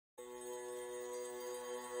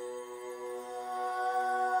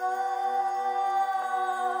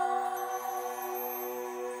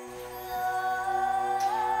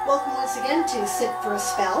Welcome once again to Sit for a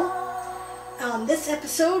Spell. This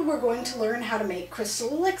episode we're going to learn how to make crystal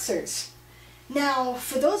elixirs. Now,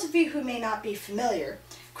 for those of you who may not be familiar,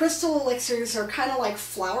 crystal elixirs are kind of like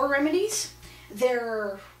flower remedies.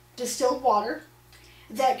 They're distilled water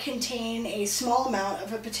that contain a small amount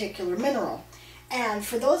of a particular mineral. And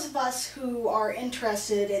for those of us who are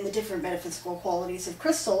interested in the different metaphysical qualities of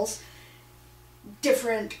crystals,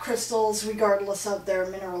 different crystals, regardless of their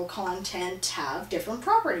mineral content, have different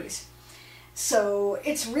properties. So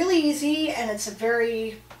it's really easy and it's a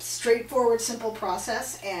very straightforward, simple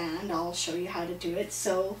process, and I'll show you how to do it.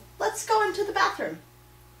 So let's go into the bathroom.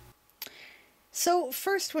 So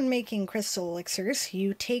first, when making crystal elixirs,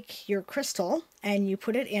 you take your crystal and you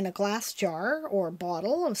put it in a glass jar or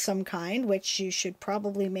bottle of some kind, which you should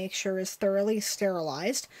probably make sure is thoroughly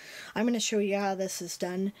sterilized. I'm going to show you how this is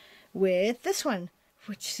done with this one,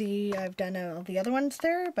 which, see, I've done all the other ones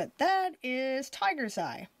there, but that is tiger's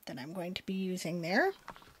eye that I'm going to be using there.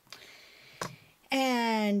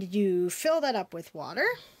 And you fill that up with water.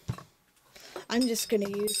 I'm just going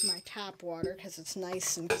to use my tap water because it's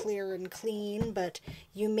nice and clear and clean, but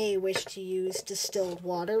you may wish to use distilled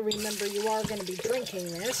water. Remember, you are going to be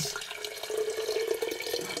drinking this.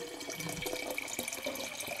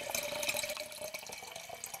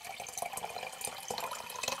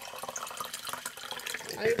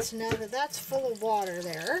 Alright, so now that that's full of water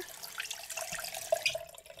there,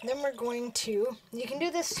 then we're going to, you can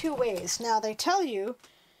do this two ways. Now they tell you,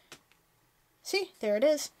 see, there it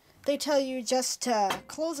is. They tell you just to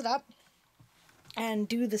close it up and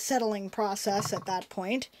do the settling process at that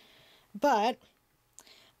point. But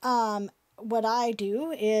what I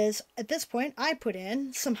do is, at this point, I put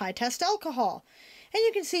in some high-test alcohol. And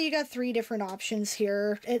you can see you got 3 different options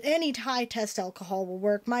here. Any high-test alcohol will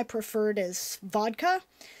work. My preferred is vodka,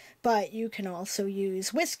 but you can also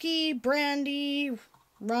use whiskey, brandy,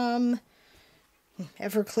 rum,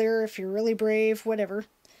 Everclear if you're really brave, whatever.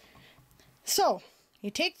 So, you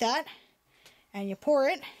take that and you pour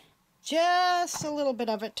it, just a little bit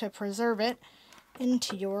of it to preserve it,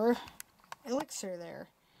 into your elixir there.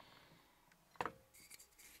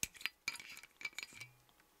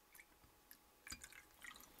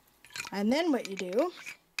 And then what you do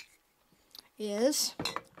is,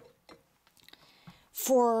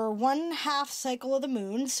 for 1/2 cycle of the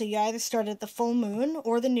moon, so you either start at the full moon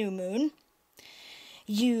or the new moon,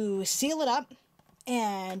 you seal it up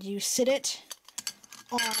and you sit it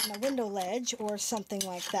on a window ledge or something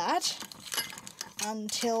like that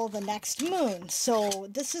until the next moon. So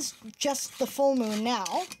this is just the full moon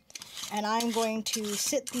now, and I'm going to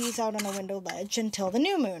sit these out on a window ledge until the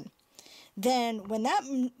new moon. Then when that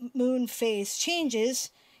moon phase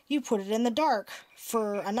changes, you put it in the dark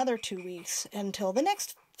for another 2 weeks until the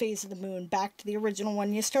next phase of the moon, back to the original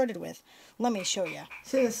one you started with. Let me show you.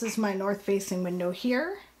 So this is my north facing window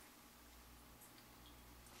here.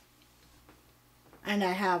 And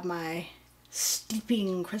I have my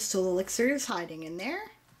steeping crystal elixirs hiding in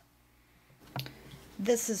there.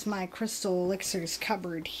 This is my crystal elixirs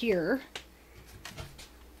cupboard here.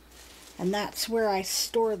 And that's where I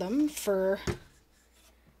store them for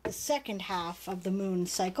the second half of the moon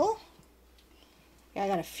cycle. Yeah, I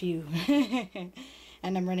got a few. And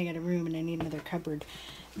I'm running out of room and I need another cupboard.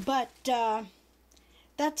 But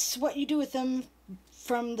that's what you do with them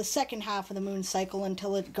from the second half of the moon cycle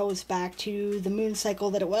until it goes back to the moon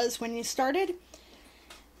cycle that it was when you started.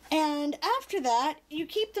 And after that, you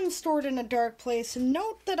keep them stored in a dark place. And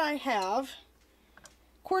note that I have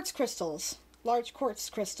quartz crystals. Large quartz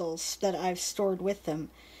crystals that I've stored with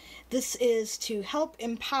them. This is to help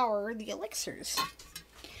empower the elixirs.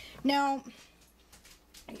 Now,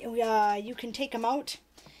 you can take them out,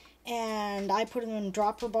 and I put them in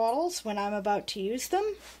dropper bottles when I'm about to use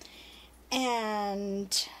them.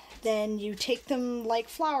 And then you take them like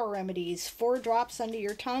flower remedies, 4 drops under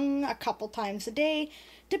your tongue a couple times a day,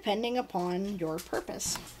 depending upon your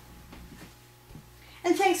purpose.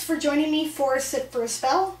 And thanks for joining me for Sit for a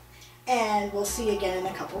Spell. And we'll see you again in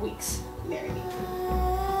a couple weeks. Merry me.